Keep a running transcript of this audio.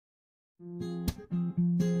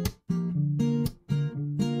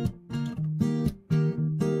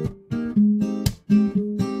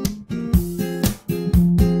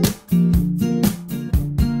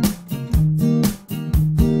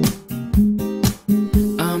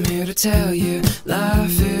Tell you,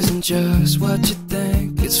 life isn't just what you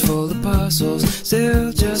think. It's full of puzzles,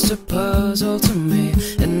 still just a puzzle to me.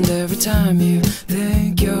 And every time you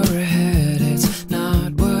think you're ahead, it's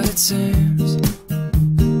not what it seems.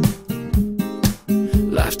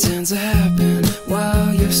 Life tends to happen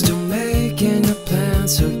while you're still making your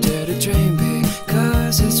plans. So dare to dream big,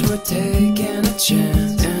 'cause it's worth taking a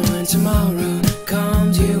chance. And when tomorrow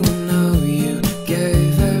comes, you will know you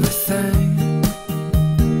gave everything.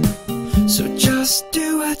 So just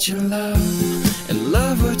do what you love and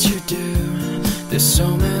love what you do. There's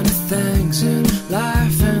so many things in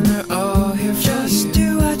life and they're all here for you. Just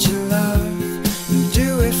do what you love and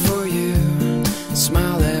do it for you.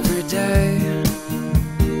 Smile every day.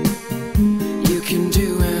 You can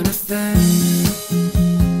do anything.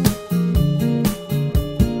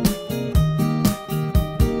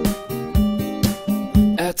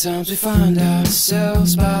 At times we find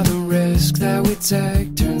ourselves by the risk that we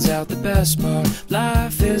take. Turns out the best part of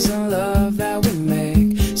life is the love that we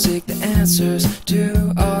make. Seek the answers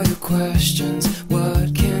to all your questions.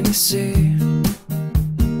 What can you see?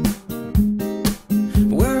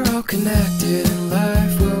 We're all connected in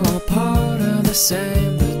life. We're all part of the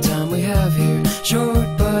same. The time we have here, short,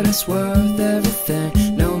 but it's worth everything.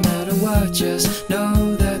 No matter what, just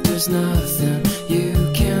know that there's nothing you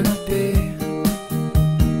cannot be.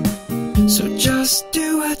 So just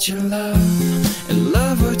do what you love and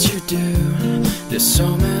love what you do. There's so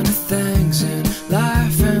many